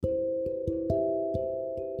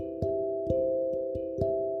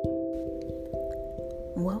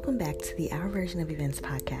Welcome back to the Our Version of Events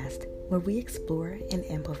podcast, where we explore and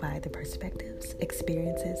amplify the perspectives,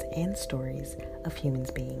 experiences, and stories of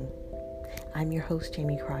humans being. I'm your host,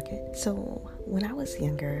 Jamie Crockett. So, when I was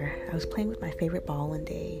younger, I was playing with my favorite ball one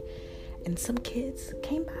day, and some kids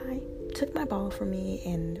came by, took my ball from me,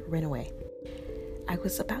 and ran away. I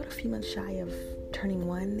was about a few months shy of turning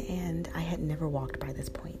 1, and I had never walked by this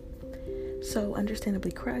point. So,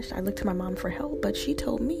 understandably crushed, I looked to my mom for help, but she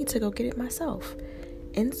told me to go get it myself.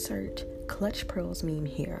 Insert clutch pearls meme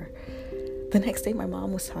here. The next day, my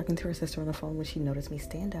mom was talking to her sister on the phone when she noticed me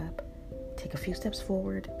stand up, take a few steps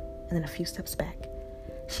forward, and then a few steps back.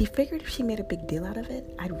 She figured if she made a big deal out of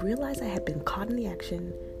it, I'd realize I had been caught in the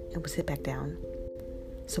action and would sit back down.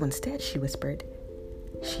 So instead, she whispered,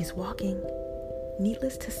 "She's walking."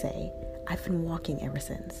 Needless to say, I've been walking ever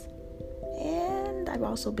since. And I've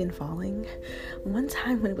also been falling. One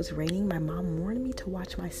time when it was raining, my mom warned me to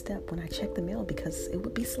watch my step when I checked the mail because it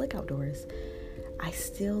would be slick outdoors. I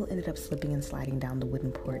still ended up slipping and sliding down the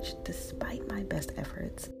wooden porch despite my best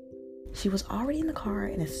efforts. She was already in the car,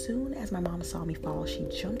 and as soon as my mom saw me fall, she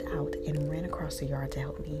jumped out and ran across the yard to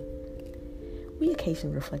help me. We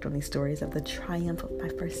occasionally reflect on these stories of the triumph of my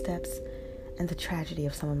first steps and the tragedy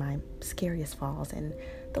of some of my scariest falls and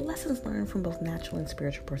the lessons learned from both natural and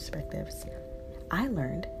spiritual perspectives. I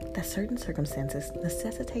learned that certain circumstances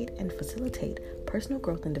necessitate and facilitate personal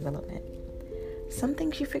growth and development. Some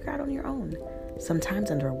things you figure out on your own,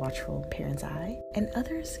 sometimes under a watchful parent's eye, and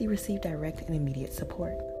others you receive direct and immediate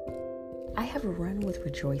support. I have run with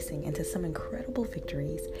rejoicing into some incredible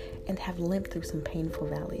victories and have limped through some painful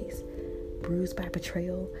valleys. Bruised by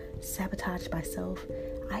betrayal, sabotaged by self,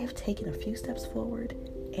 I have taken a few steps forward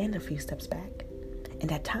and a few steps back.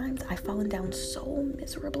 And at times, I've fallen down so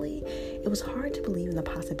miserably, it was hard to believe in the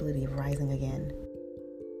possibility of rising again.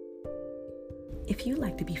 If you'd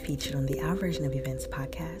like to be featured on the Our Version of Events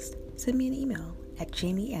podcast, send me an email at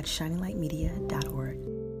jamie@shininglightmedia.org.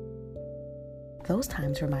 Those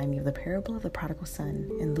times remind me of the parable of the prodigal son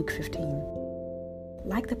in Luke 15.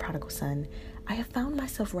 Like the prodigal son, I have found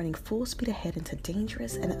myself running full speed ahead into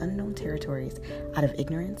dangerous and unknown territories out of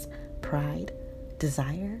ignorance, pride,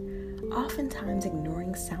 desire, oftentimes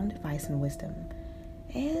ignoring sound advice and wisdom.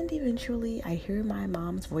 And eventually, I hear my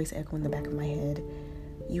mom's voice echo in the back of my head,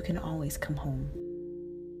 "You can always come home."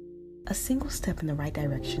 A single step in the right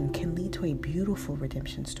direction can lead to a beautiful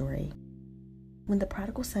redemption story. When the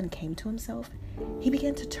prodigal son came to himself, he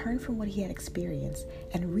began to turn from what he had experienced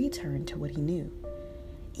and return to what he knew.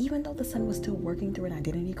 Even though the son was still working through an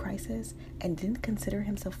identity crisis and didn't consider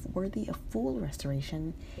himself worthy of full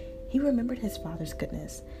restoration, he remembered his father's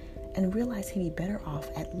goodness and realized he'd be better off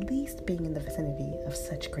at least being in the vicinity of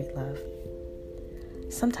such great love.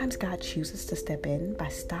 Sometimes God chooses to step in by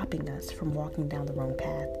stopping us from walking down the wrong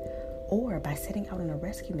path, or by setting out on a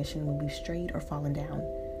rescue mission when we've strayed or fallen down.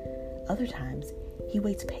 Other times, he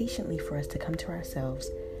waits patiently for us to come to ourselves,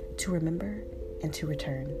 to remember, and to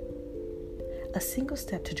return. A single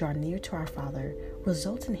step to draw near to our Father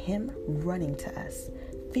results in him running to us,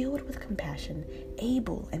 filled with compassion,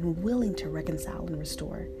 able and willing to reconcile and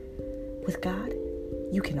restore. With God,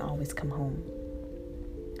 you can always come home.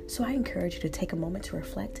 So I encourage you to take a moment to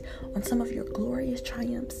reflect on some of your glorious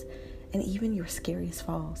triumphs and even your scariest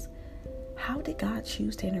falls. How did God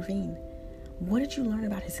choose to intervene? What did you learn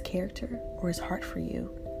about his character or his heart for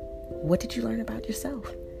you? What did you learn about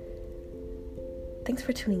yourself? Thanks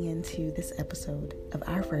for tuning in to this episode of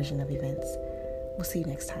Our Version of Events. We'll see you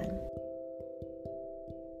next time.